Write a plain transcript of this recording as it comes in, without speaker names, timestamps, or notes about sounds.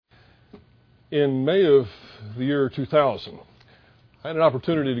In May of the year 2000, I had an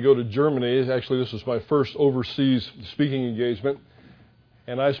opportunity to go to Germany. Actually, this was my first overseas speaking engagement.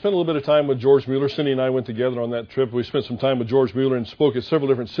 And I spent a little bit of time with George Mueller. Cindy and I went together on that trip. We spent some time with George Mueller and spoke at several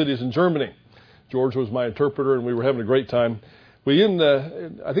different cities in Germany. George was my interpreter, and we were having a great time.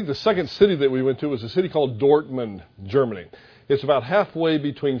 I think the second city that we went to was a city called Dortmund, Germany. It's about halfway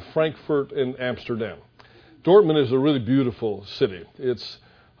between Frankfurt and Amsterdam. Dortmund is a really beautiful city.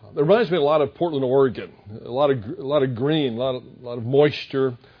 It reminds me a lot of Portland, Oregon. A lot of green, a lot of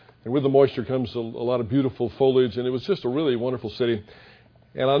moisture, and with the moisture comes a lot of beautiful foliage. And it was just a really wonderful city.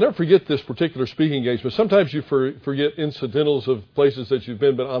 And I'll never forget this particular speaking engagement. Sometimes you forget incidentals of places that you've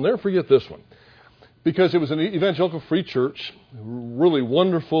been, but I'll never forget this one. Because it was an evangelical free church, really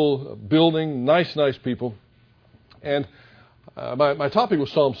wonderful building, nice people. And my topic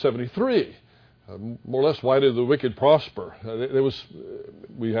was Psalm 73. More or less, why do the wicked prosper?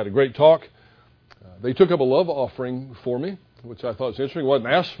 We had a great talk. They took up a love offering for me, which I thought was interesting. It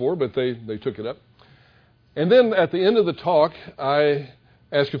wasn't asked for, but they took it up. And then at the end of the talk, I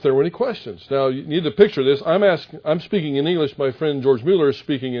asked if there were any questions. Now, you need to picture this. I'm speaking in English. My friend George Mueller is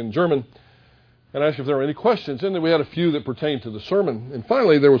speaking in German. And I asked if there were any questions. And then we had a few that pertained to the sermon. And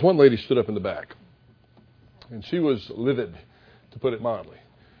finally, there was one lady stood up in the back. And she was livid, to put it mildly.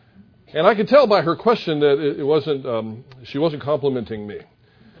 And I could tell by her question that she wasn't complimenting me.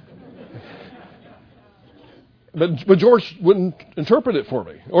 But George wouldn't interpret it for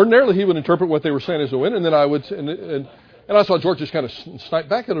me. Ordinarily, he would interpret what they were saying as they went, and then I would, and I saw George just kind of snipe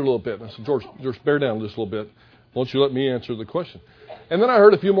back at it a little bit. And I said, George, bear down just a little bit. Won't you let me answer the question? And then I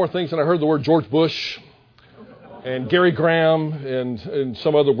heard a few more things, and I heard the word George Bush and Gary Graham and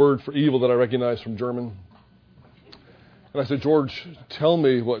some other word for evil that I recognized from German. And I said, George, tell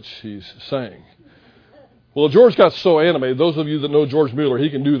me what she's saying. Well, George got so animated. Those of you that know George Mueller, he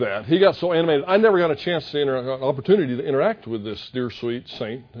can do that. He got so animated. I never got a chance to an opportunity to interact with this dear, sweet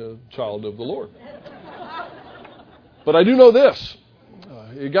saint, child of the Lord. But I do know this.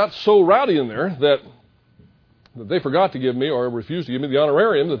 It got so rowdy in there that they forgot to give me or refused to give me the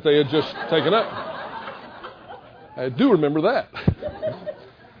honorarium that they had just taken up. I do remember that.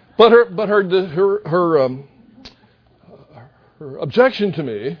 But her objection to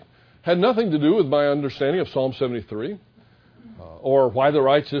me had nothing to do with my understanding of Psalm 73 or why the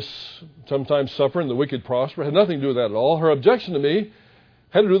righteous sometimes suffer and the wicked prosper. It had nothing to do with that at all. Her objection to me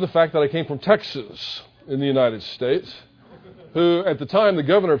had to do with the fact that I came from Texas in the United States, who at the time the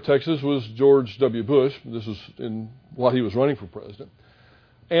governor of Texas was George W. Bush. This was while he was running for president.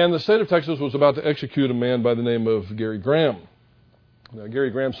 And the state of Texas was about to execute a man by the name of Gary Graham. Now,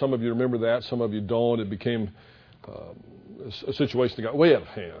 Gary Graham, some of you remember that, some of you don't. It became a situation that got way out of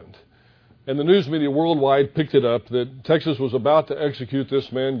hand. And the news media worldwide picked it up that Texas was about to execute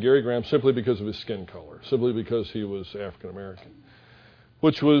this man, Gary Graham, simply because of his skin color, simply because he was African American,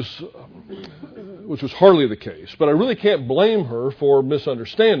 which was hardly the case. But I really can't blame her for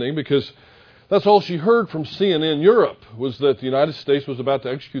misunderstanding, because that's all she heard from CNN Europe, was that the United States was about to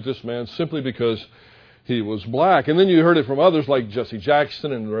execute this man simply because he was black. And then you heard it from others like Jesse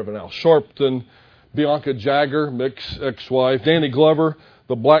Jackson and Reverend Al Sharpton, Bianca Jagger, Mick's ex-wife, Danny Glover,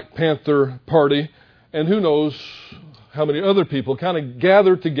 the Black Panther Party, and who knows how many other people kind of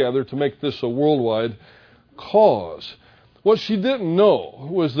gathered together to make this a worldwide cause. What she didn't know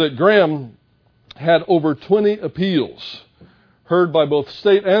was that Graham had over 20 appeals heard by both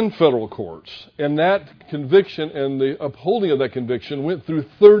state and federal courts, and that conviction and the upholding of that conviction went through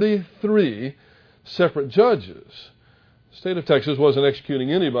 33 separate judges. The state of Texas wasn't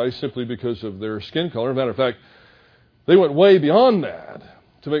executing anybody simply because of their skin color. As a matter of fact, they went way beyond that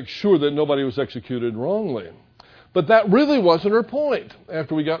to make sure that nobody was executed wrongly. But that really wasn't her point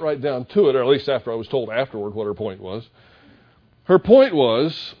after we got right down to it, or at least after I was told afterward what her point was. Her point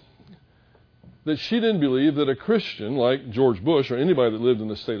was that she didn't believe that a Christian like George Bush or anybody that lived in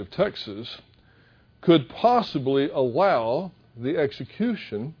the state of Texas could possibly allow the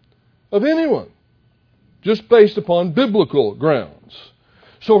execution of anyone, just based upon biblical grounds.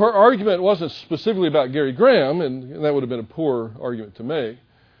 So her argument wasn't specifically about Gary Graham, and that would have been a poor argument to make,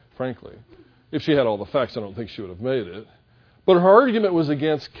 frankly. If she had all the facts, I don't think she would have made it. But her argument was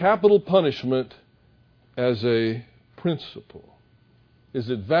against capital punishment as a principle. Is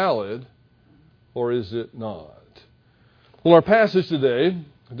it valid or is it not? Well, our passage today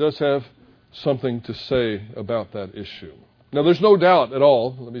does have something to say about that issue. Now, there's no doubt at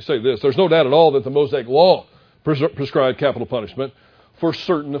all, let me say this, there's no doubt at all that the Mosaic Law prescribed capital punishment for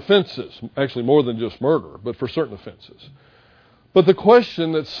certain offenses. Actually, more than just murder, but for certain offenses. But the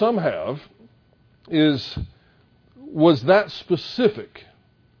question that some have is, was that specific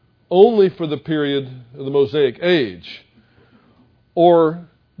only for the period of the Mosaic age? Or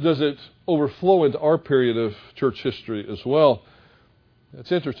does it overflow into our period of church history as well?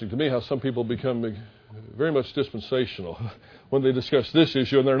 It's interesting to me how some people become very much dispensational when they discuss this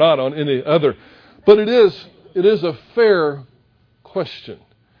issue, and they're not on any other. But it is a fair question.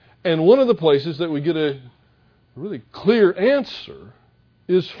 And one of the places that we get a really clear answer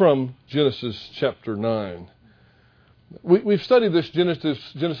is from Genesis chapter 9. We've studied this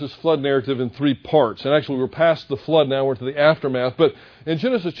Genesis flood narrative in 3 parts. And actually, we're past the flood now. We're to the aftermath. But in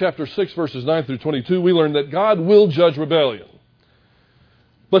Genesis chapter 6, verses 9 through 22, we learn that God will judge rebellion.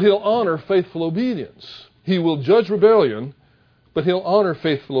 But He'll honor faithful obedience. He will judge rebellion, but He'll honor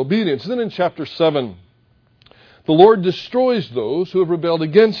faithful obedience. Then in chapter 7, the Lord destroys those who have rebelled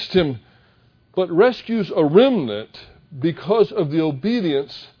against Him, but rescues a remnant because of the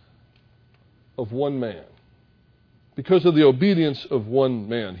obedience of one man. Because of the obedience of one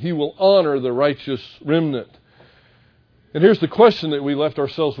man. He will honor the righteous remnant. And here's the question that we left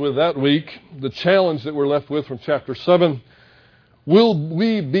ourselves with that week, the challenge that we're left with from chapter 7. Will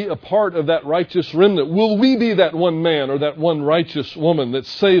we be a part of that righteous remnant? Will we be that one man or that one righteous woman that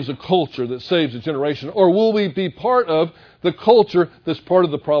saves a culture, that saves a generation? Or will we be part of the culture that's part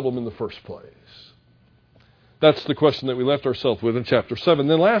of the problem in the first place? That's the question that we left ourselves with in chapter 7.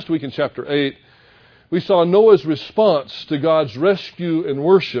 Then last week in chapter 8, we saw Noah's response to God's rescue and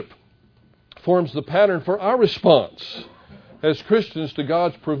worship forms the pattern for our response as Christians to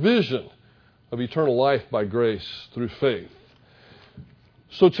God's provision of eternal life by grace through faith.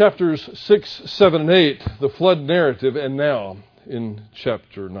 So chapters 6, 7, and 8, the flood narrative, and now in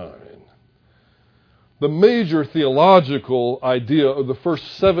chapter 9. The major theological idea of the first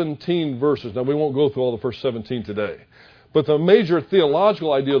 17 verses, now we won't go through all the first 17 today, but the major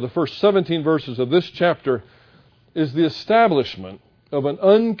theological idea of the first 17 verses of this chapter is the establishment of an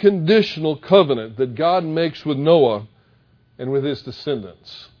unconditional covenant that God makes with Noah and with his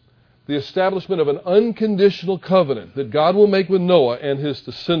descendants. The establishment of an unconditional covenant that God will make with Noah and his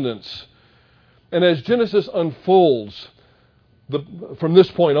descendants. And as Genesis unfolds from this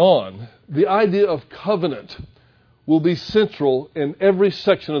point on, the idea of covenant will be central in every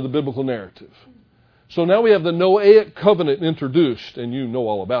section of the biblical narrative. So now we have the Noahic covenant introduced, and you know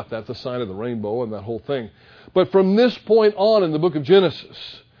all about that, the sign of the rainbow and that whole thing. But from this point on in the book of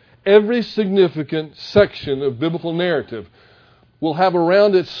Genesis, every significant section of biblical narrative will have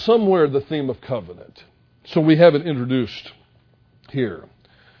around it somewhere the theme of covenant. So we have it introduced here.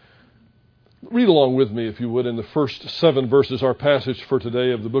 Read along with me, if you would, in the first 7 verses, our passage for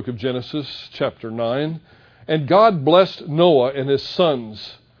today of the book of Genesis, chapter 9. And God blessed Noah and his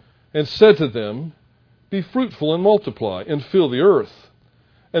sons, and said to them, Be fruitful and multiply, and fill the earth.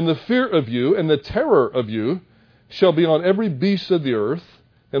 And the fear of you and the terror of you shall be on every beast of the earth,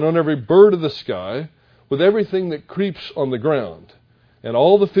 and on every bird of the sky, with everything that creeps on the ground. And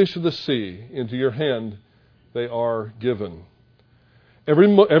all the fish of the sea, into your hand they are given.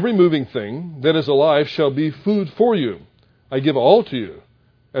 Every moving thing that is alive shall be food for you. I give all to you,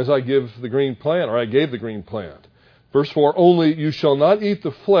 as I give the green plant, or I gave the green plant. Verse 4, Only you shall not eat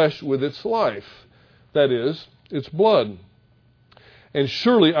the flesh with its life, that is, its blood. And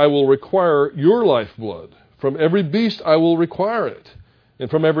surely I will require your lifeblood. From every beast I will require it. And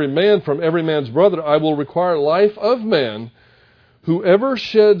from every man's brother, I will require life of man. Whoever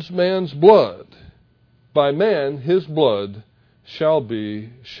sheds man's blood, by man his blood shall be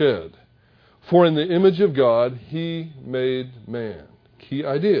shed. For in the image of God he made man. Key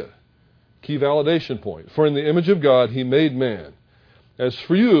idea. Key validation point. For in the image of God he made man. As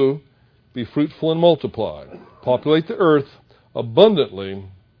for you, be fruitful and multiply. Populate the earth abundantly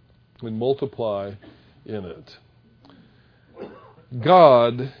and multiply in it.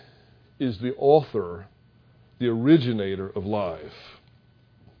 God is the author, the originator of life.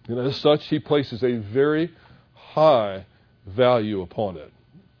 And as such, he places a very high value upon it.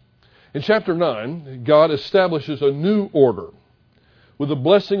 In chapter 9, God establishes a new order with a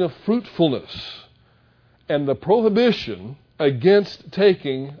blessing of fruitfulness and the prohibition against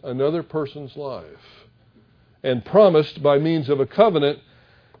taking another person's life, and promised by means of a covenant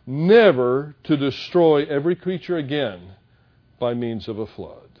never to destroy every creature again by means of a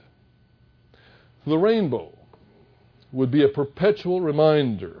flood. The rainbow would be a perpetual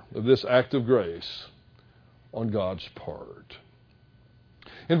reminder of this act of grace on God's part.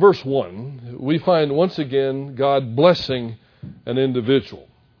 In verse 1, we find once again God blessing an individual.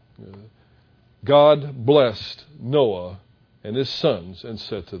 God blessed Noah and his sons and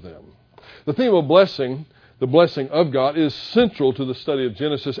said to them. The theme of blessing, the blessing of God, is central to the study of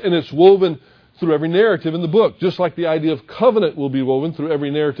Genesis, and it's woven through every narrative in the book. Just like the idea of covenant will be woven through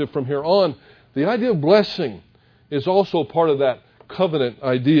every narrative from here on, the idea of blessing is also part of that covenant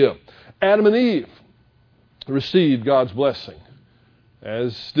idea. Adam and Eve received God's blessing,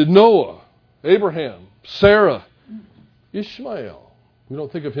 as did Noah, Abraham, Sarah, Ishmael. We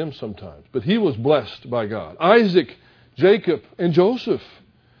don't think of him sometimes, but he was blessed by God. Isaac, Jacob, and Joseph.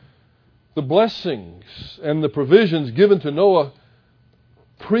 The blessings and the provisions given to Noah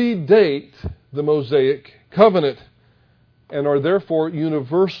predate the Mosaic covenant and are therefore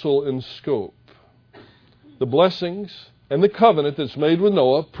universal in scope. The blessings and the covenant that's made with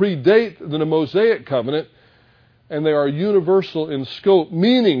Noah predate the Mosaic covenant, and they are universal in scope,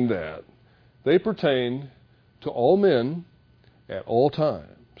 meaning that they pertain to all men at all times.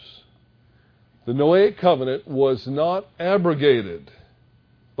 The Noahic covenant was not abrogated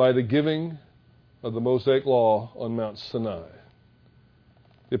by the giving of the Mosaic law on Mount Sinai.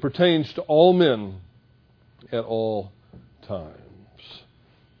 It pertains to all men at all times.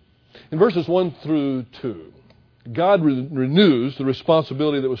 In verses 1 through 2, God renews the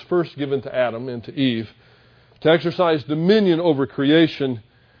responsibility that was first given to Adam and to Eve to exercise dominion over creation,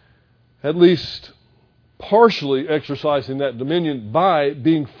 at least partially exercising that dominion by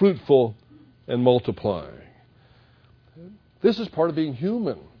being fruitful and multiplying. This is part of being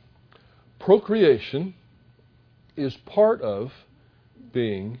human. Procreation is part of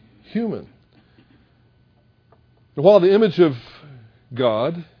being human. While the image of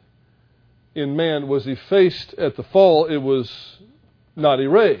God in man was effaced at the fall, it was not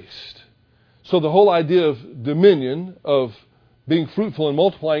erased. So the whole idea of dominion, of being fruitful and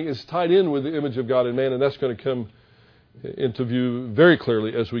multiplying, is tied in with the image of God in man, and that's going to come into view very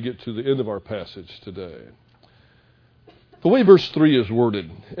clearly as we get to the end of our passage today. The way verse 3 is worded,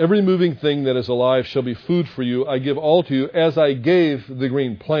 every moving thing that is alive shall be food for you. I give all to you as I gave the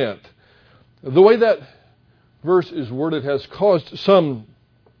green plant. The way that verse is worded has caused some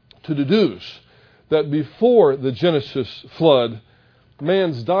to deduce that before the Genesis flood,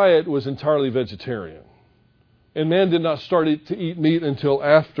 man's diet was entirely vegetarian. And man did not start to eat meat until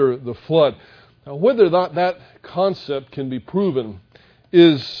after the flood. Now, whether or not that concept can be proven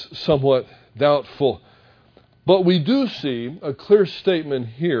is somewhat doubtful. But we do see a clear statement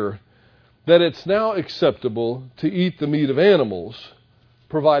here that it's now acceptable to eat the meat of animals,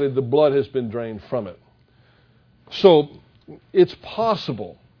 provided the blood has been drained from it. So, it's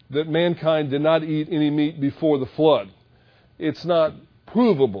possible that mankind did not eat any meat before the flood. It's not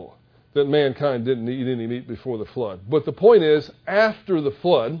provable that mankind didn't eat any meat before the flood. But the point is, after the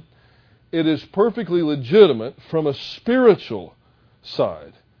flood, it is perfectly legitimate from a spiritual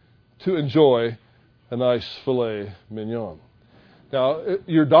side to enjoy a nice filet mignon. Now,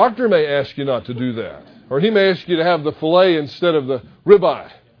 your doctor may ask you not to do that. Or he may ask you to have the filet instead of the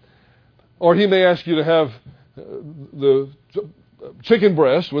ribeye. Or he may ask you to have the chicken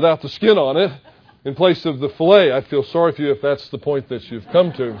breast without the skin on it in place of the filet. I feel sorry for you if that's the point that you've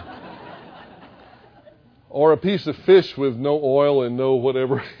come to. Or a piece of fish with no oil and no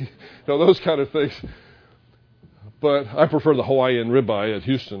whatever, those kind of things. But I prefer the Hawaiian ribeye at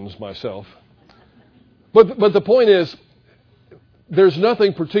Houston's myself. But the point is, there's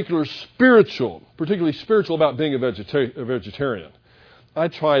nothing particularly spiritual about being a vegetarian. I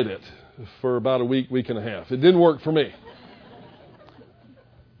tried it for about a week and a half. It didn't work for me.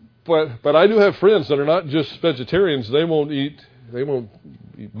 But I do have friends that are not just vegetarians. They won't eat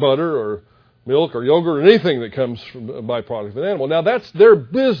butter or milk or yogurt or anything that comes from a byproduct of an animal. Now, that's their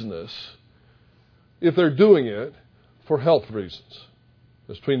business if they're doing it for health reasons.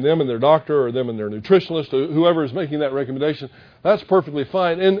 It's between them and their doctor or them and their nutritionist or whoever is making that recommendation. That's perfectly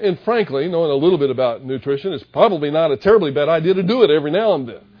fine. And frankly, knowing a little bit about nutrition, it's probably not a terribly bad idea to do it every now and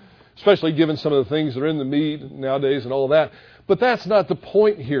then, especially given some of the things that are in the meat nowadays and all that. But that's not the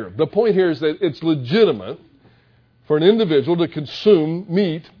point here. The point here is that it's legitimate for an individual to consume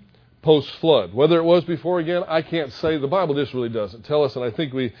meat post-flood. Whether it was before, again, I can't say. The Bible just really doesn't tell us, and I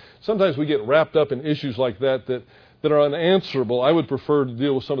think sometimes we get wrapped up in issues like that are unanswerable. I would prefer to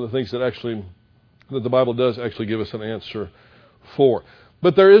deal with some of the things that the Bible does actually give us an answer for.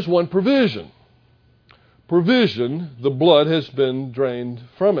 But there is one provision. The blood has been drained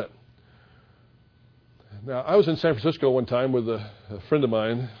from it. Now, I was in San Francisco one time with a friend of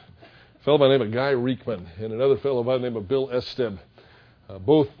mine, a fellow by the name of Guy Reekman, and another fellow by the name of Bill Esteb.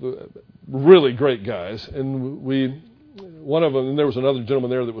 Both really great guys. And one of them, and there was another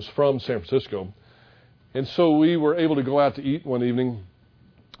gentleman there that was from San Francisco. And so we were able to go out to eat one evening.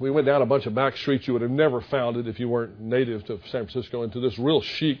 We went down a bunch of back streets you would have never found it if you weren't native to San Francisco, into this real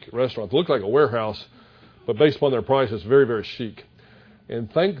chic restaurant. It looked like a warehouse, but based upon their price, it's very, very chic.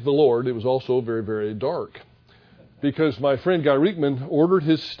 And thank the Lord, it was also very, very dark. Because my friend Guy Riekman ordered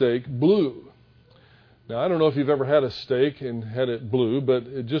his steak blue. Now, I don't know if you've ever had a steak and had it blue, but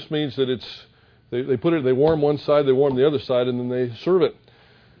it just means that they warm one side, they warm the other side, and then they serve it.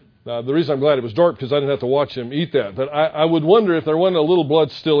 Now, the reason I'm glad it was dark because I didn't have to watch him eat that. But I would wonder if there wasn't a little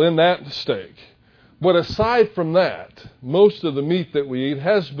blood still in that steak. But aside from that, most of the meat that we eat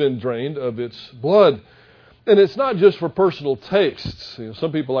has been drained of its blood. And it's not just for personal tastes.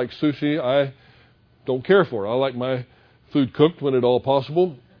 Some people like sushi. I don't care for it. I like my food cooked when at all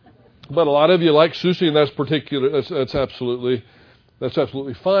possible. But a lot of you like sushi, and that's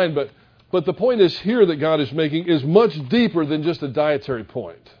absolutely fine. But the point is here that God is making is much deeper than just a dietary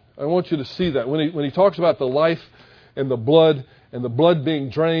point. I want you to see that. When he talks about the life and the blood being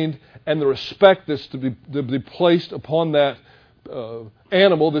drained and the respect that's to be placed upon that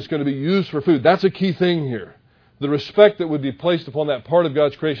animal that's going to be used for food, that's a key thing here. The respect that would be placed upon that part of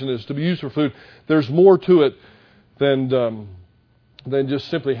God's creation is to be used for food. There's more to it than just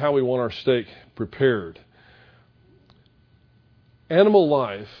simply how we want our steak prepared. Animal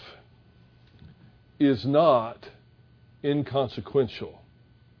life is not inconsequential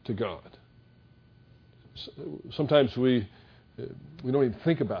to God. Sometimes we don't even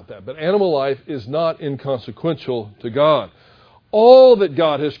think about that. But animal life is not inconsequential to God. All that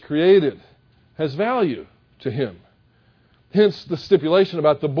God has created has value to Him. Hence the stipulation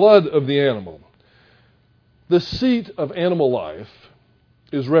about the blood of the animal. The seat of animal life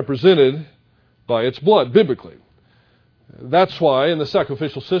is represented by its blood, biblically. That's why in the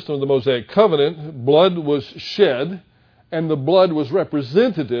sacrificial system of the Mosaic covenant, blood was shed, and the blood was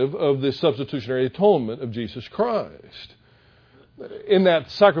representative of the substitutionary atonement of Jesus Christ. In that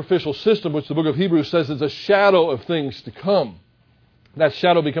sacrificial system, which the book of Hebrews says is a shadow of things to come, that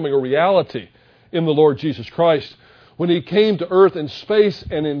shadow becoming a reality in the Lord Jesus Christ, when He came to earth in space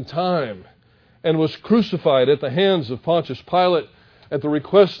and in time, and was crucified at the hands of Pontius Pilate, at the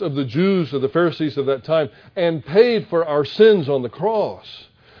request of the Jews, of the Pharisees of that time, and paid for our sins on the cross,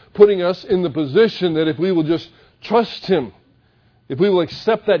 putting us in the position that if we will just trust Him, if we will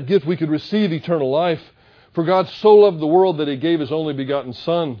accept that gift, we could receive eternal life. For God so loved the world that He gave His only begotten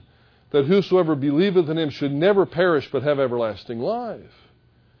Son, that whosoever believeth in Him should never perish but have everlasting life.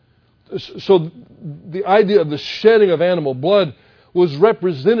 So the idea of the shedding of animal blood was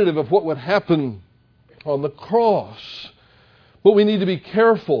representative of what would happen on the cross. But we need to be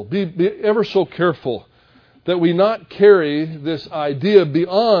careful, be ever so careful, that we not carry this idea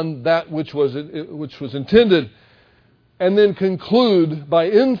beyond that which was intended, and then conclude by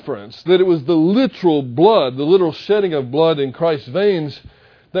inference that it was the literal blood, the literal shedding of blood in Christ's veins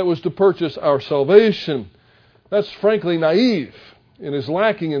that was to purchase our salvation. That's frankly naive and is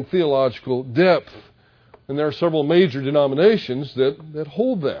lacking in theological depth. And there are several major denominations that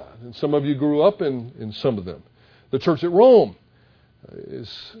hold that. And some of you grew up in some of them. The church at Rome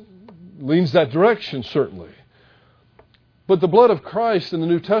leans that direction, certainly. But the blood of Christ in the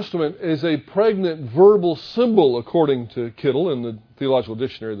New Testament is a pregnant verbal symbol, according to Kittle in the Theological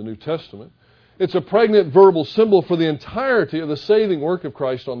Dictionary of the New Testament. It's a pregnant verbal symbol for the entirety of the saving work of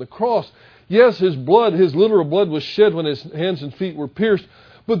Christ on the cross. Yes, His blood, His literal blood was shed when His hands and feet were pierced,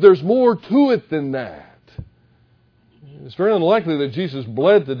 but there's more to it than that. It's very unlikely that Jesus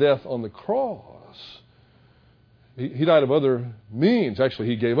bled to death on the cross. He died of other means. Actually,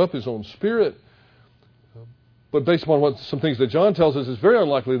 He gave up His own Spirit. But based upon some things that John tells us, it's very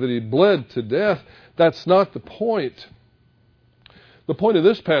unlikely that He bled to death. That's not the point. The point of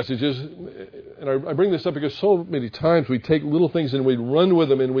this passage is, and I bring this up because so many times we take little things and we run with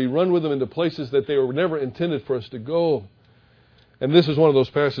them, and we run with them into places that they were never intended for us to go. And this is one of those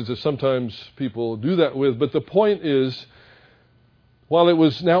passages that sometimes people do that with. But the point is, while it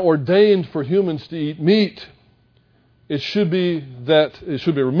was now ordained for humans to eat meat, it should be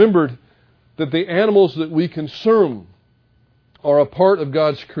remembered that the animals that we consume are a part of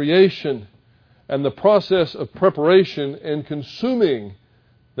God's creation, and the process of preparation and consuming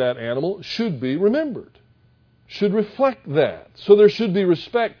that animal should be remembered, should reflect that. So there should be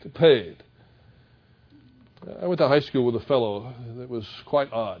respect paid. I went to high school with a fellow that was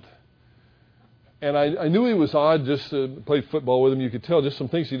quite odd. And I knew he was odd just to play football with him. You could tell just some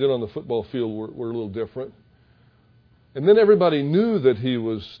things he did on the football field were a little different. And then everybody knew that he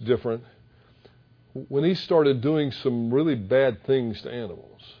was different when he started doing some really bad things to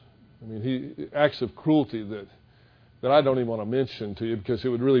animals. I mean, acts of cruelty that I don't even want to mention to you because it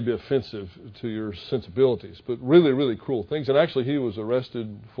would really be offensive to your sensibilities. But really, really cruel things. And actually he was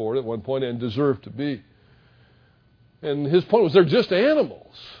arrested for it at one point and deserved to be. And his point was, they're just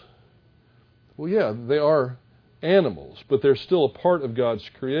animals. Well, yeah, they are animals, but they're still a part of God's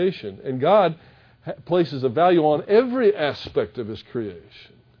creation. And God places a value on every aspect of His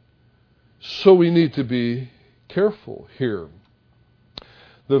creation. So we need to be careful here.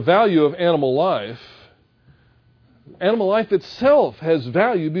 The value of animal life itself has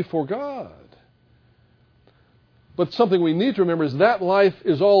value before God. But something we need to remember is that life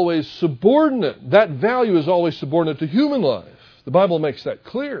is always subordinate. That value is always subordinate to human life. The Bible makes that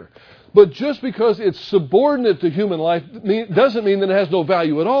clear. But just because it's subordinate to human life doesn't mean that it has no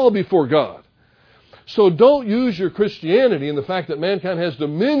value at all before God. So don't use your Christianity and the fact that mankind has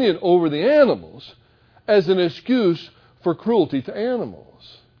dominion over the animals as an excuse for cruelty to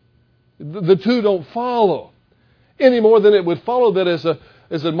animals. The two don't follow. Any more than it would follow that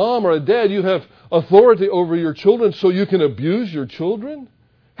as a mom or a dad, you have authority over your children so you can abuse your children?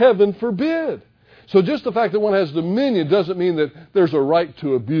 Heaven forbid. So just the fact that one has dominion doesn't mean that there's a right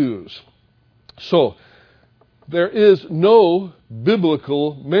to abuse. So there is no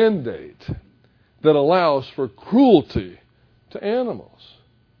biblical mandate that allows for cruelty to animals.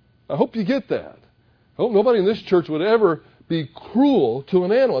 I hope you get that. I hope nobody in this church would ever be cruel to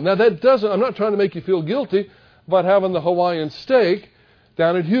an animal. Now I'm not trying to make you feel guilty about having the Hawaiian steak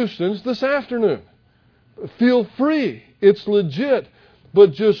down at Houston's this afternoon. Feel free. It's legit.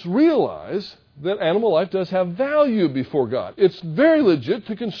 But just realize that animal life does have value before God. It's very legit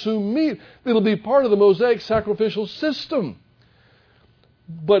to consume meat. It'll be part of the Mosaic sacrificial system.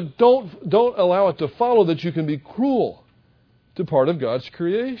 But don't allow it to follow that you can be cruel to part of God's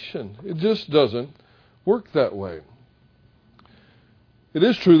creation. It just doesn't work that way. It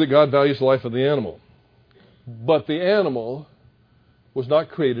is true that God values the life of the animal. But the animal was not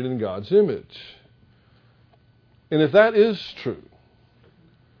created in God's image. And if that is true,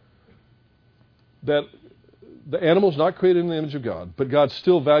 that the animal is not created in the image of God, but God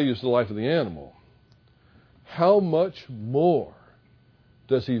still values the life of the animal, how much more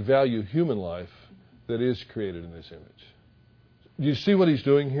does He value human life that is created in His image? Do you see what He's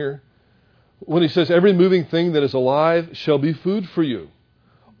doing here? When He says, every moving thing that is alive shall be food for you.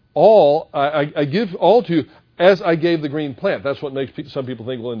 I give all to you as I gave the green plant. That's what makes some people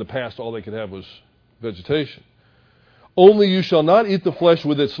think, well, in the past all they could have was vegetation. Only you shall not eat the flesh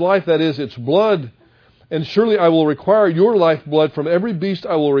with its life, that is, its blood. And surely I will require your lifeblood. From every beast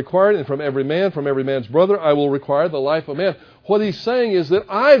I will require it, and from every man's brother, I will require the life of man. What He's saying is that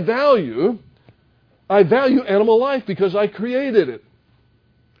I value animal life because I created it.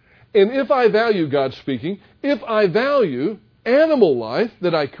 And if I value, God speaking, if I value animal life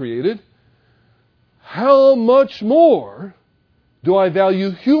that I created, how much more do I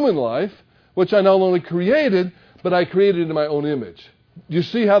value human life, which I not only created, but I created in my own image? You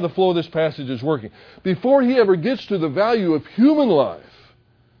see how the flow of this passage is working. Before he ever gets to the value of human life,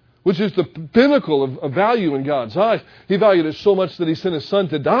 which is the pinnacle of value in God's eyes, He valued it so much that He sent His Son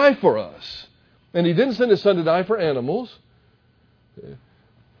to die for us. And He didn't send His Son to die for animals.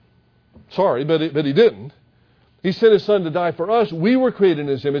 Sorry, but He didn't. He sent His Son to die for us. We were created in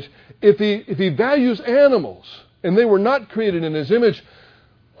His image. If he values animals, and they were not created in His image,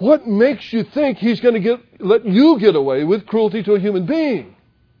 what makes you think He's going to let you get away with cruelty to a human being?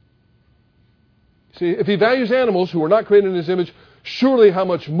 See, if He values animals who were not created in His image, surely how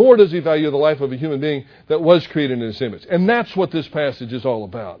much more does He value the life of a human being that was created in His image? And that's what this passage is all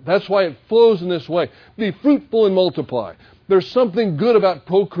about. That's why it flows in this way. Be fruitful and multiply. There's something good about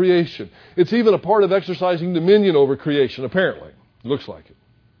procreation. It's even a part of exercising dominion over creation, apparently. It looks like it.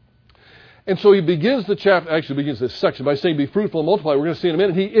 And so he begins this section by saying, be fruitful and multiply. We're going to see in a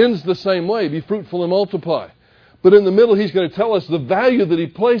minute. He ends the same way, be fruitful and multiply. But in the middle, he's going to tell us the value that he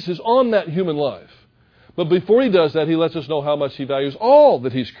places on that human life. But before he does that, he lets us know how much he values all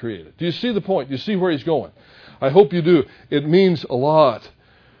that he's created. Do you see the point? Do you see where he's going? I hope you do. It means a lot.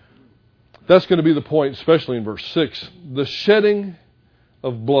 That's going to be the point, especially in verse 6. The shedding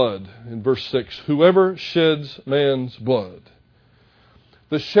of blood in verse 6. Whoever sheds man's blood.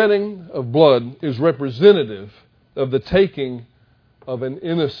 The shedding of blood is representative of the taking of an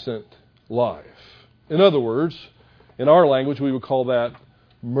innocent life. In other words, in our language, we would call that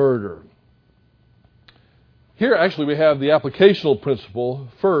murder. Here, actually, we have the applicational principle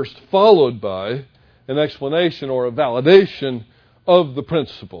first, followed by an explanation or a validation of the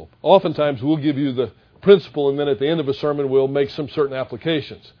principle. Oftentimes, we'll give you the principle, and then at the end of a sermon, we'll make some certain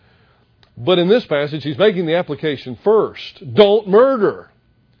applications. But in this passage, he's making the application first. Don't murder.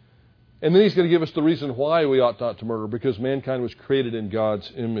 And then he's going to give us the reason why we ought not to murder, because mankind was created in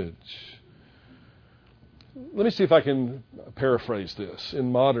God's image. Let me see if I can paraphrase this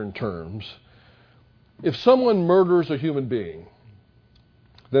in modern terms. If someone murders a human being,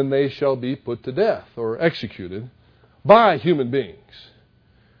 then they shall be put to death or executed by human beings.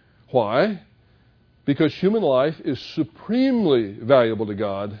 Why? Because human life is supremely valuable to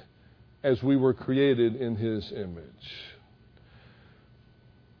God as we were created in His image.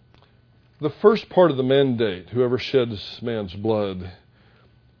 The first part of the mandate, whoever sheds man's blood,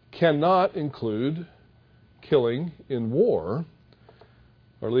 cannot include killing in war,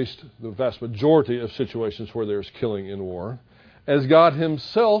 or at least the vast majority of situations where there's killing in war, as God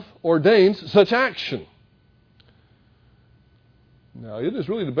Himself ordains such action. Now, it is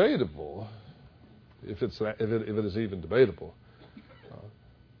really debatable, if it is even debatable.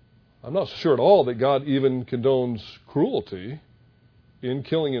 I'm not sure at all that God even condones cruelty in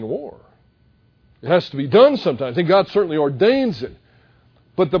killing in war. It has to be done sometimes, and God certainly ordains it.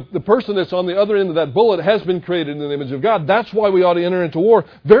 But the person that's on the other end of that bullet has been created in the image of God. That's why we ought to enter into war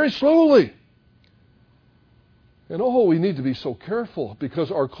very slowly. And we need to be so careful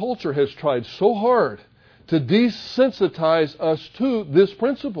because our culture has tried so hard to desensitize us to this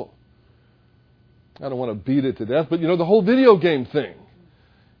principle. I don't want to beat it to death, but the whole video game thing,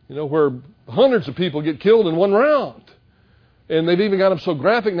 where hundreds of people get killed in one round. And they've even got them so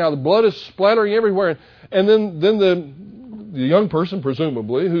graphic now, the blood is splattering everywhere. And then the young person,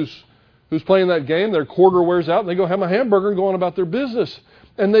 presumably, who's playing that game, their quarter wears out, and they go have a hamburger and go on about their business.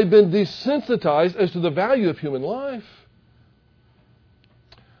 And they've been desensitized as to the value of human life.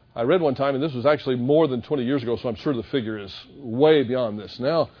 I read one time, and this was actually more than 20 years ago, so I'm sure the figure is way beyond this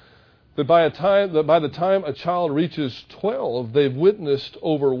now, that by the time a child reaches 12, they've witnessed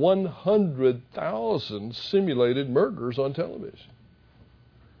over 100,000 simulated murders on television.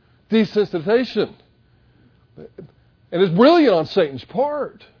 Desensitization. And it's brilliant on Satan's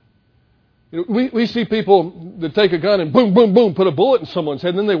part. We see people that take a gun and boom, boom, boom, put a bullet in someone's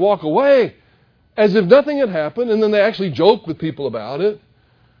head, and then they walk away as if nothing had happened, and then they actually joke with people about it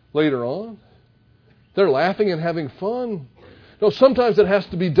later on. They're laughing and having fun. No, sometimes it has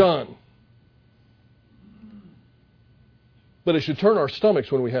to be done. But it should turn our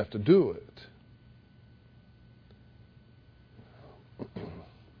stomachs when we have to do it.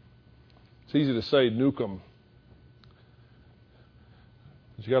 It's easy to say nuke them.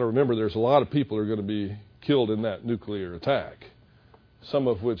 But you got to remember there's a lot of people who are going to be killed in that nuclear attack. Some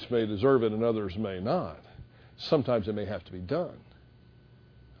of which may deserve it and others may not. Sometimes it may have to be done.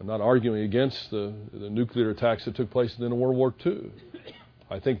 I'm not arguing against the nuclear attacks that took place in World War II.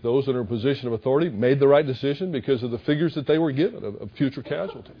 I think those that are in a position of authority made the right decision because of the figures that they were given of future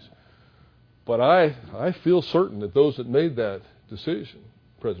casualties. But I feel certain that those that made that decision,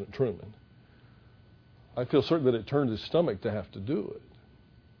 President Truman, I feel certain that it turned his stomach to have to do it.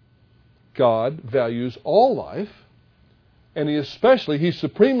 God values all life, and He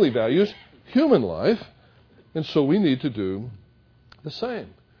supremely values human life, and so we need to do the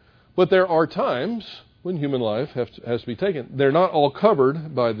same. But there are times when human life has to be taken. They're not all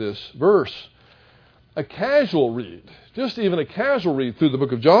covered by this verse. A casual read, just even a casual read through the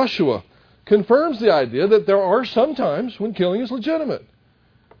book of Joshua, confirms the idea that there are some times when killing is legitimate.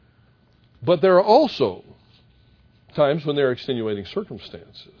 But there are also times when there are extenuating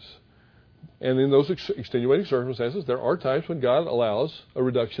circumstances. And in those extenuating circumstances, there are times when God allows a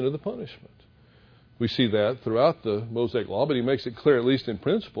reduction of the punishment. We see that throughout the Mosaic Law, but He makes it clear, at least in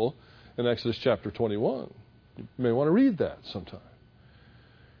principle, in Exodus chapter 21. You may want to read that sometime.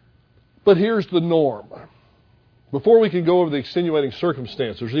 But here's the norm. Before we can go over the extenuating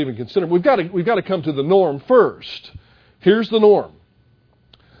circumstances or even consider, we've got to come to the norm first. Here's the norm.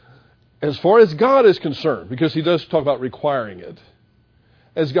 As far as God is concerned, because He does talk about requiring it,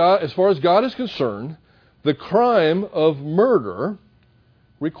 as far as God is concerned, the crime of murder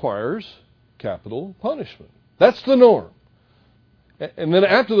requires capital punishment. That's the norm. And then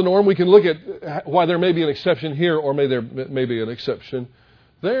after the norm, we can look at why there may be an exception here or there may be an exception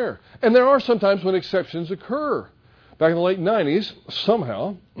there. And there are sometimes when exceptions occur. Back in the late 90s,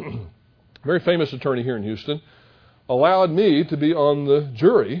 somehow, a very famous attorney here in Houston allowed me to be on the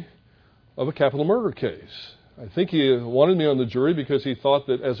jury of a capital murder case. I think he wanted me on the jury because he thought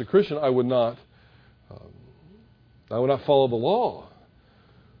that as a Christian I would not follow the law.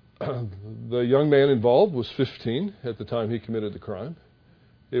 The young man involved was 15 at the time he committed the crime.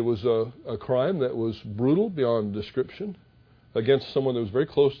 It was a crime that was brutal beyond description against someone that was very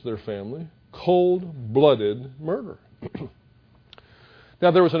close to their family. Cold-blooded murder.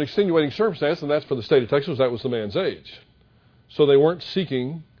 Now, there was an extenuating circumstance, and that's for the state of Texas. That was the man's age. So they weren't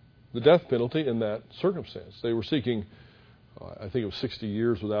seeking the death penalty in that circumstance. They were seeking, I think it was 60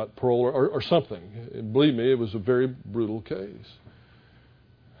 years without parole or something. And believe me, it was a very brutal case.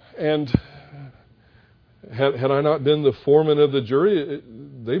 And had I not been the foreman of the jury,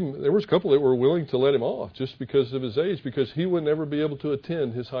 there was a couple that were willing to let him off just because of his age, because he would never be able to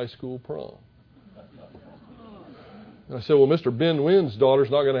attend his high school prom. And I said, well, Mr. Ben Wynn's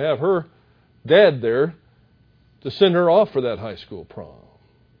daughter's not going to have her dad there to send her off for that high school prom.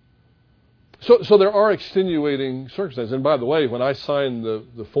 So there are extenuating circumstances. And by the way, when I signed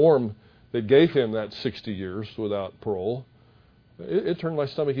the form that gave him that 60 years without parole, it turned my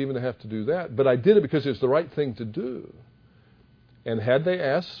stomach even to have to do that. But I did it because it's the right thing to do. And had they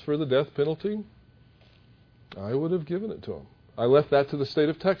asked for the death penalty, I would have given it to them. I left that to the state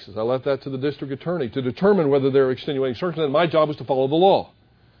of Texas. I left that to the district attorney to determine whether there are extenuating circumstances. My job was to follow the law.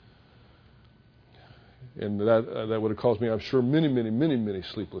 And that would have caused me, I'm sure, many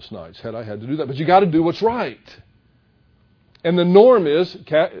sleepless nights had I had to do that. But you got to do what's right. And the norm is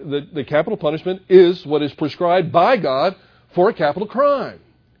the capital punishment is what is prescribed by God for a capital crime.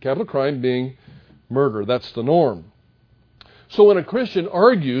 Capital crime being murder. That's the norm. So when a Christian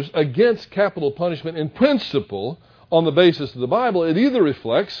argues against capital punishment in principle on the basis of the Bible, it either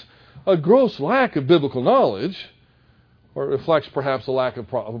reflects a gross lack of biblical knowledge or it reflects perhaps a lack of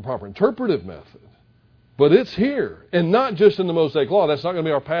a proper interpretive method. But it's here, and not just in the Mosaic Law. That's not going to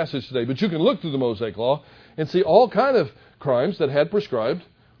be our passage today. But you can look through the Mosaic Law and see all kind of crimes that had prescribed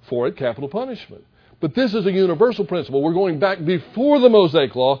for it capital punishment. But this is a universal principle. We're going back before the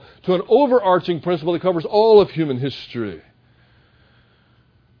Mosaic Law to an overarching principle that covers all of human history.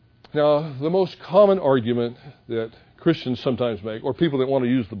 Now, the most common argument that Christians sometimes make, or people that want to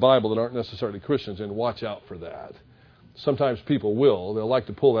use the Bible that aren't necessarily Christians, and watch out for that. Sometimes people will. They'll like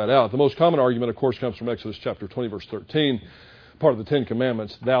to pull that out. The most common argument, of course, comes from Exodus chapter 20, verse 13, part of the Ten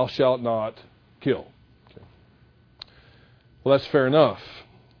Commandments, thou shalt not kill. Okay. Well, that's fair enough.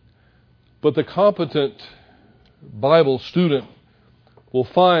 But the competent Bible student will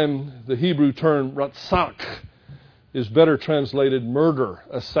find the Hebrew term ratzak is better translated murder,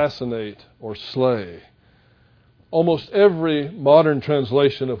 assassinate, or slay. Almost every modern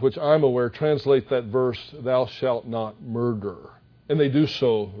translation of which I'm aware translate that verse, thou shalt not murder. And they do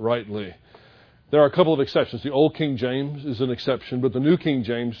so rightly. There are a couple of exceptions. The Old King James is an exception, but the New King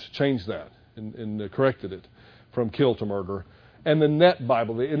James changed that and corrected it from kill to murder. And the NET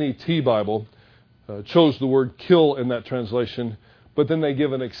Bible, the NET Bible, chose the word kill in that translation, but then they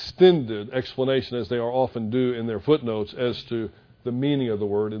give an extended explanation, as they are often do in their footnotes, as to the meaning of the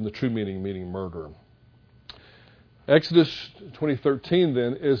word and the true meaning, meaning murder. Exodus 20:13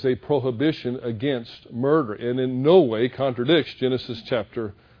 then is a prohibition against murder and in no way contradicts Genesis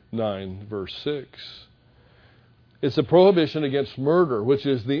chapter 9 verse 6. It's a prohibition against murder, which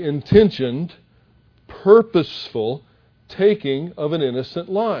is the intentioned, purposeful taking of an innocent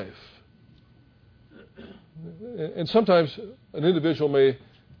life. And sometimes an individual may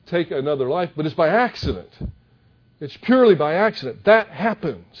take another life, but it's by accident. It's purely by accident. That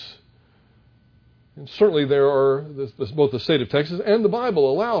happens. And certainly there are, both the state of Texas and the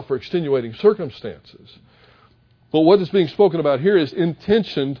Bible allow for extenuating circumstances. But what is being spoken about here is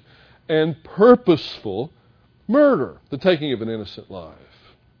intentioned and purposeful murder, the taking of an innocent life.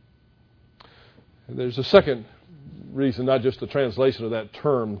 And there's a second reason, not just the translation of that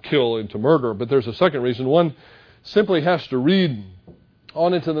term kill into murder, but there's a second reason. One simply has to read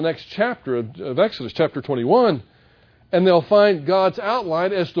on into the next chapter of Exodus, chapter 21, and they'll find God's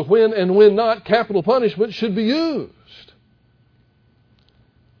outline as to when and when not capital punishment should be used.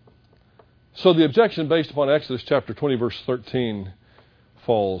 So the objection based upon Exodus chapter 20, verse 13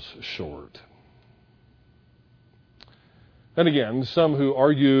 falls short. And again, some who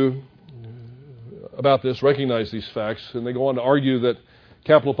argue about this recognize these facts, and they go on to argue that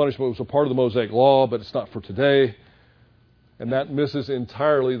capital punishment was a part of the Mosaic Law, but it's not for today. And that misses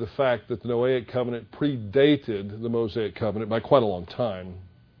entirely the fact that the Noahic covenant predated the Mosaic covenant by quite a long time,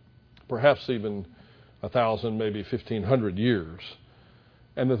 perhaps even 1,000, maybe 1,500 years,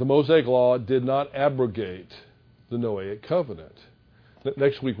 and that the Mosaic Law did not abrogate the Noahic covenant.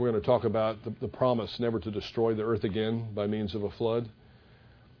 Next week we're going to talk about the promise never to destroy the earth again by means of a flood.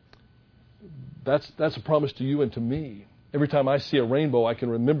 That's a promise to you and to me. Every time I see a rainbow, I can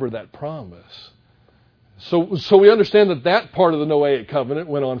remember that promise. So we understand that part of the Noahic covenant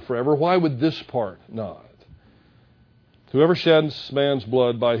went on forever. Why would this part not? Whoever sheds man's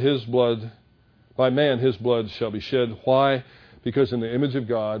blood, by man his blood shall be shed. Why? Because in the image of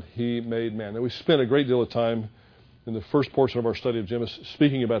God he made man. Now we spent a great deal of time in the first portion of our study of Genesis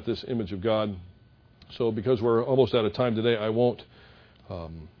speaking about this image of God. So because we're almost out of time today, I won't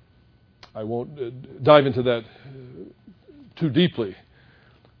dive into that too deeply.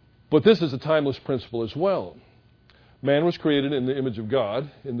 But this is a timeless principle as well. Man was created in the image of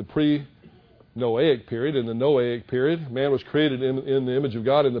God in the Noahic period. In the Noahic period, man was created in the image of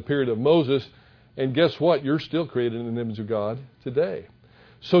God in the period of Moses. And guess what? You're still created in the image of God today.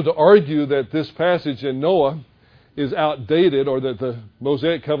 So to argue that this passage in Noah is outdated or that the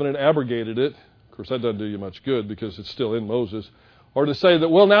Mosaic covenant abrogated it, of course that doesn't do you much good because it's still in Moses, or to say that,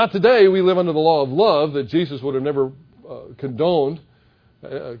 well, now today we live under the law of love, that Jesus would have never condoned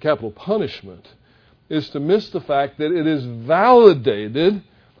capital punishment, is to miss the fact that it is validated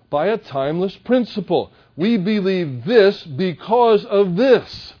by a timeless principle. We believe this because of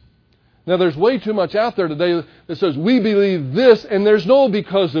this. Now, there's way too much out there today that says we believe this and there's no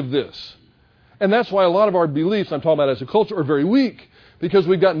because of this. And that's why a lot of our beliefs, I'm talking about as a culture, are very weak, because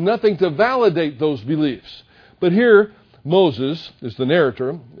we've got nothing to validate those beliefs. But here, Moses is the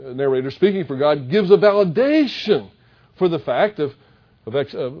narrator speaking for God, gives a validation for the fact of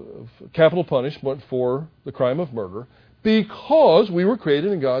capital punishment for the crime of murder because we were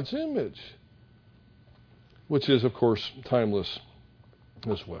created in God's image, which is, of course, timeless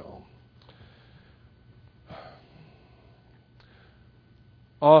as well.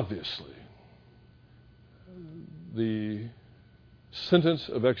 Obviously, the sentence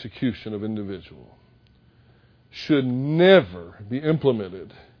of execution of individual should never be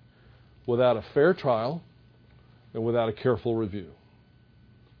implemented without a fair trial and without a careful review.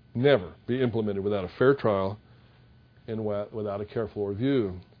 Never be implemented without a fair trial and without a careful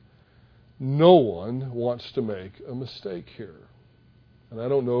review. No one wants to make a mistake here. And I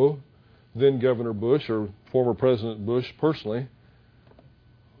don't know then Governor Bush or former President Bush personally,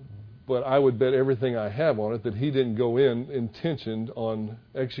 but I would bet everything I have on it that he didn't go in intentioned on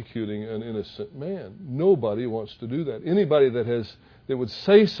executing an innocent man. Nobody wants to do that. Anybody that would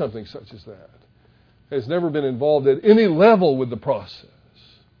say something such as that has never been involved at any level with the process.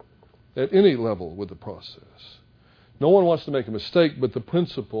 At any level with the process. No one wants to make a mistake, but the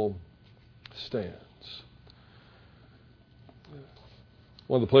principle stands.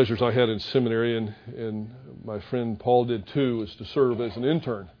 One of the pleasures I had in seminary, and my friend Paul did too, was to serve as an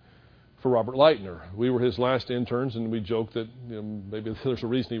intern for Robert Leitner. We were his last interns, and we joked that maybe there's a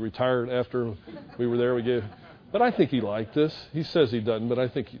reason he retired after we were there. But I think he liked us. He says he doesn't, but I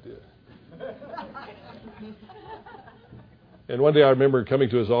think he did. And one day I remember coming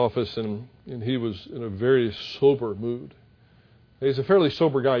to his office, and he was in a very sober mood. He's a fairly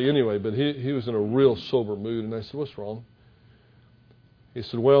sober guy anyway, but he was in a real sober mood. And I said, "What's wrong?" He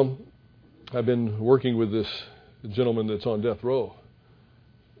said, "Well, I've been working with this gentleman that's on death row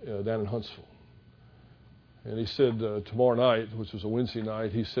down in Huntsville." And he said, tomorrow night, which was a Wednesday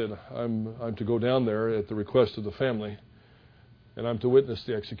night, he said, I'm to go down there at the request of the family, and I'm to witness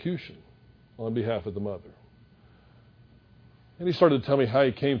the execution on behalf of the mother. And he started to tell me how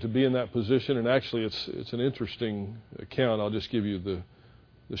he came to be in that position, and actually it's an interesting account. I'll just give you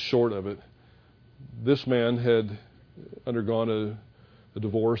the short of it. This man had undergone a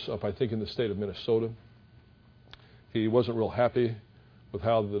divorce up, I think, in the state of Minnesota. He wasn't real happy with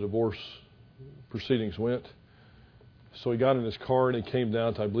how the divorce proceedings went. So he got in his car and he came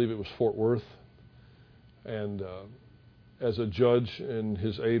down to, I believe it was Fort Worth. And as a judge and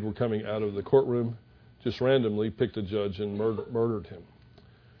his aide were coming out of the courtroom, just randomly picked a judge and murdered him.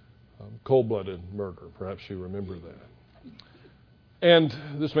 Cold-blooded murder. Perhaps you remember that. And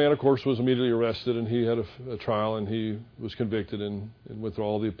this man, of course, was immediately arrested, and he had a trial, and he was convicted and went through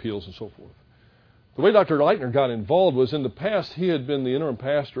all the appeals and so forth. The way Dr. Leitner got involved was in the past he had been the interim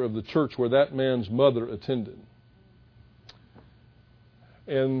pastor of the church where that man's mother attended.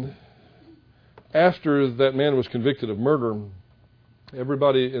 And after that man was convicted of murder,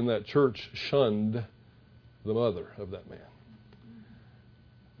 everybody in that church shunned the mother of that man.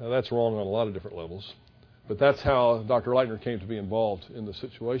 Now that's wrong on a lot of different levels, but that's how Dr. Leitner came to be involved in the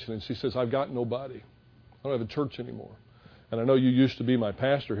situation. And she says, "I've got nobody. I don't have a church anymore. And I know you used to be my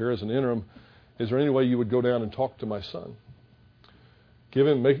pastor here as an interim. Is there any way you would go down and talk to my son?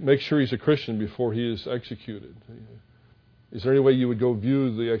 Make sure he's a Christian before he is executed. Is there any way you would go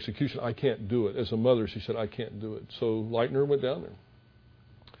view the execution?" "I can't do it." As a mother, she said, "I can't do it." So Leitner went down there.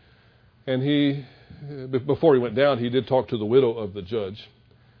 And before he went down, he did talk to the widow of the judge,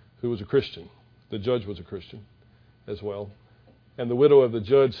 who was a Christian. The judge was a Christian as well. And the widow of the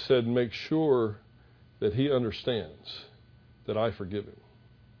judge said, "Make sure that he understands that I forgive him.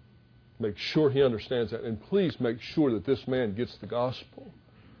 Make sure he understands that. And please make sure that this man gets the gospel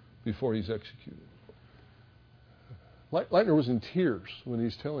before he's executed." Leitner was in tears when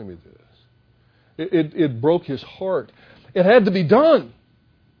he's telling me this. It broke his heart. It had to be done,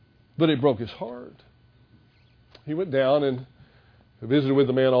 but it broke his heart. He went down and visited with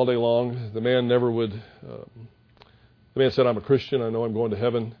the man all day long. The man never would. The man said, "I'm a Christian. I know I'm going to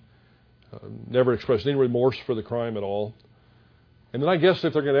heaven. never expressed any remorse for the crime at all. And then I guess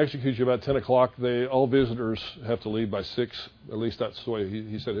if they're going to execute you about 10 o'clock, all visitors have to leave by 6. At least that's the way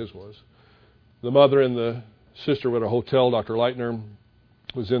he said his was. The mother and the sister were at a hotel. Dr. Leitner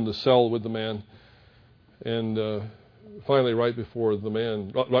was in the cell with the man. And finally, right before Dr.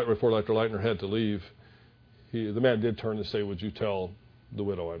 Leitner had to leave, the man did turn and say, "Would you tell the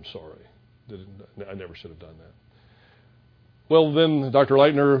widow I'm sorry? I never should have done that." Well, then Dr.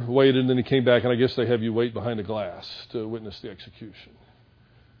 Leitner waited, and then he came back, and I guess they have you wait behind a glass to witness the execution,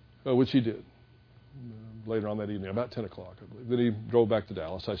 which he did later on that evening, about 10 o'clock, I believe. Then he drove back to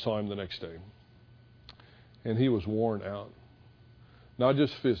Dallas. I saw him the next day, and he was worn out, not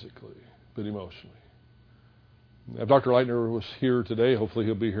just physically, but emotionally. If Dr. Leitner was here today, hopefully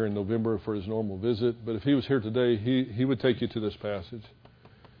he'll be here in November for his normal visit, but if he was here today, he would take you to this passage,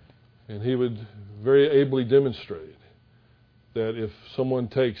 and he would very ably demonstrate that if someone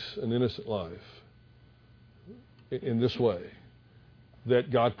takes an innocent life in this way,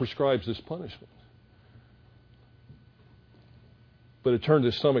 that God prescribes this punishment. But it turned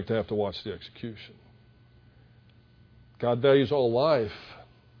his stomach to have to watch the execution. God values all life.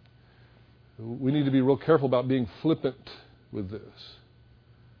 We need to be real careful about being flippant with this.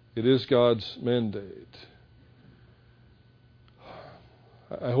 It is God's mandate.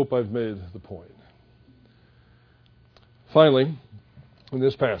 I hope I've made the point. Finally, in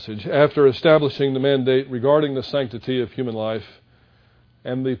this passage, after establishing the mandate regarding the sanctity of human life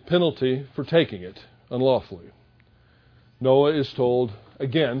and the penalty for taking it unlawfully, Noah is told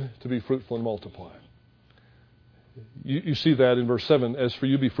again to be fruitful and multiply. You see that in verse 7, "As for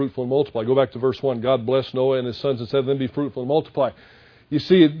you, be fruitful and multiply." Go back to verse 1. God blessed Noah and his sons and said, "Then be fruitful and multiply." You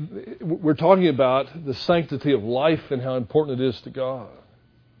see, we're talking about the sanctity of life and how important it is to God.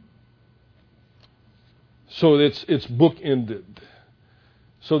 So it's bookended.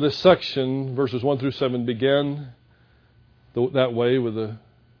 So this section, verses 1 through 7, began that way with a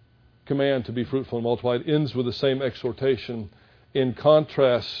command to be fruitful and multiply. It ends with the same exhortation in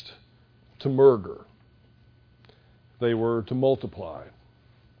contrast to murder. They were to multiply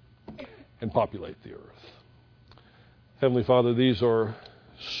and populate the earth. Heavenly Father, these are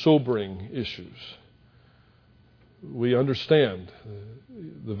sobering issues. We understand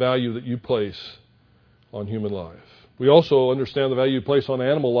the value that you place on human life. We also understand the value you place on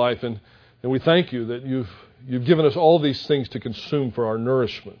animal life, and we thank you that you've given us all these things to consume for our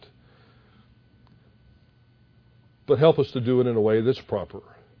nourishment. But help us to do it in a way that's proper,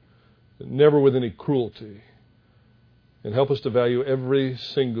 never with any cruelty. And help us to value every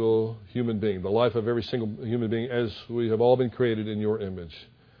single human being, the life of every single human being, as we have all been created in your image.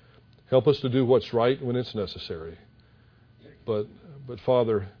 Help us to do what's right when it's necessary. But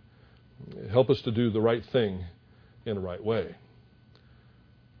Father, help us to do the right thing in the right way.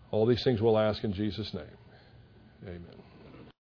 All these things we'll ask in Jesus' name. Amen.